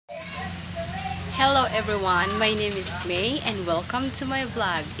everyone, my name is May and welcome to my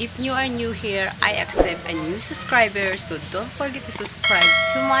vlog. If you are new here, I accept a new subscriber, so don't forget to subscribe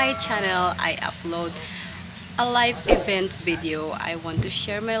to my channel. I upload a live event video. I want to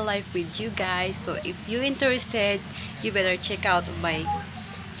share my life with you guys, so if you're interested, you better check out my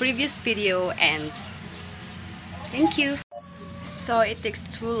previous video and thank you. So it takes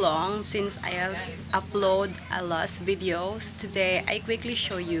too long since I have upload a last videos. Today I quickly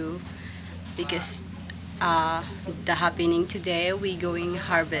show you because the happening today we going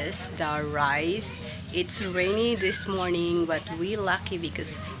harvest the rice. It's rainy this morning, but we lucky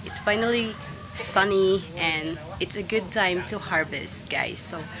because it's finally sunny and it's a good time to harvest, guys.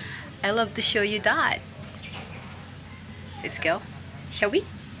 So I love to show you that. Let's go, shall we?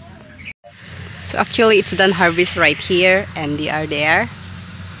 So actually it's done harvest right here and they are there.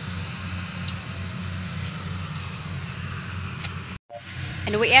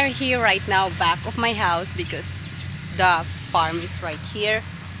 And we are here right now back of my house because the farm is right here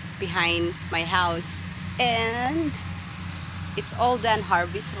behind my house, and it's all done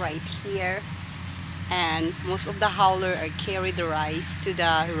harvest right here, and most of the hauler are carry the rice to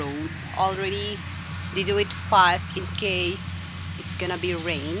the road already. They do it fast in case it's gonna be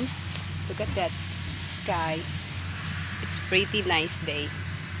rain. Look at that sky. It's pretty nice day.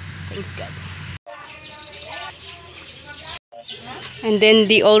 Thanks God. And then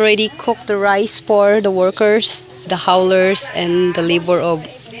they already cooked the rice for the workers, the haulers, and the labor of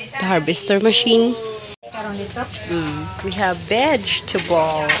the harvester machine. We have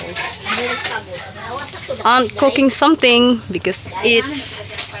vegetables. Aunt cooking something because it's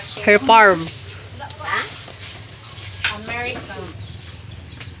her farm.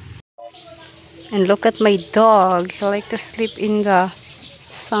 And look at my dog. He likes to sleep in the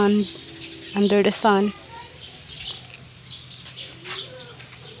sun, under the sun.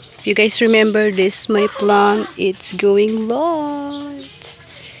 If you guys remember this, my plant, it's going lots.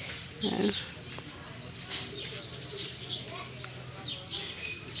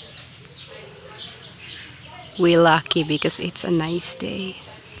 We're lucky because it's a nice day.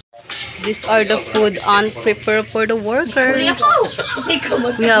 These are the food Aunt prepare for the workers.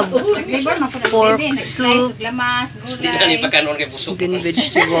 We have pork soup, then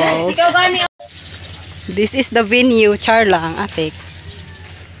vegetables. This is the venue, char lang, atik.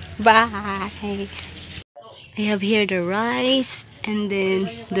 Bye. I have here the rice and then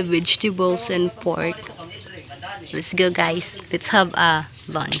the vegetables and pork. Let's go, guys. Let's have a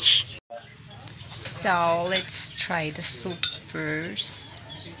lunch. So let's try the soup first.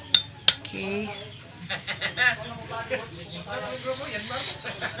 Okay.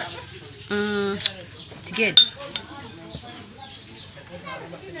 It's good.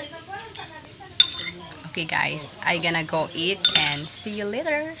 Okay, guys, I'm gonna go eat and see you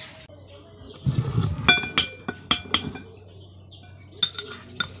later.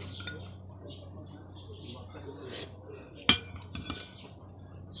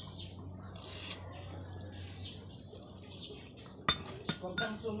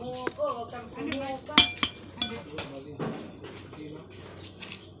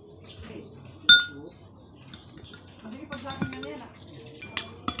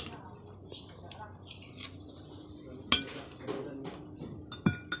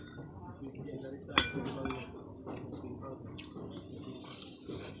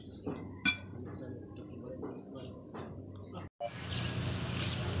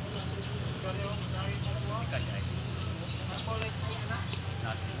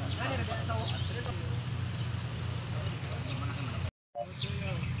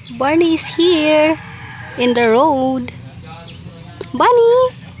 Barney is here in the road.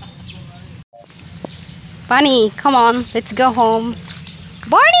 Bunny! Bunny, come on, let's go home.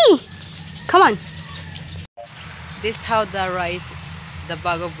 Barney! Come on. This is how the rice, the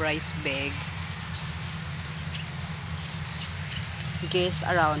bag of rice big. Guess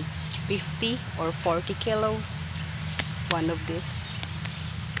around 50 or 40 kilos. One of this.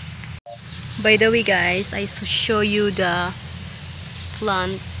 By the way, guys, I show you the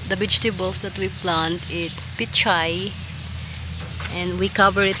plant, the vegetables that we plant. It pichay, and we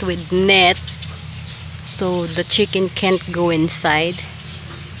cover it with net so the chicken can't go inside.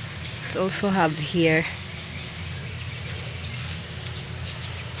 It's also have here,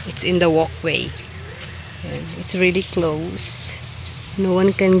 it's in the walkway and it's really close. No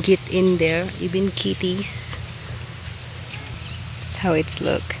one can get in there, even kitties. That's how it's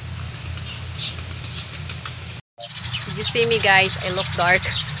look. Did you see me, guys? I look dark.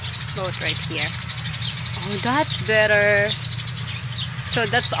 Both right here. Oh, that's better. So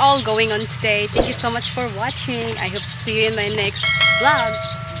that's all going on today. Thank you so much for watching. I hope to see you in my next vlog.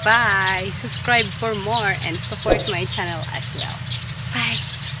 Bye! Subscribe for more and support my channel as well. Bye!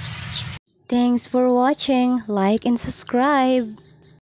 Thanks for watching. Like and subscribe.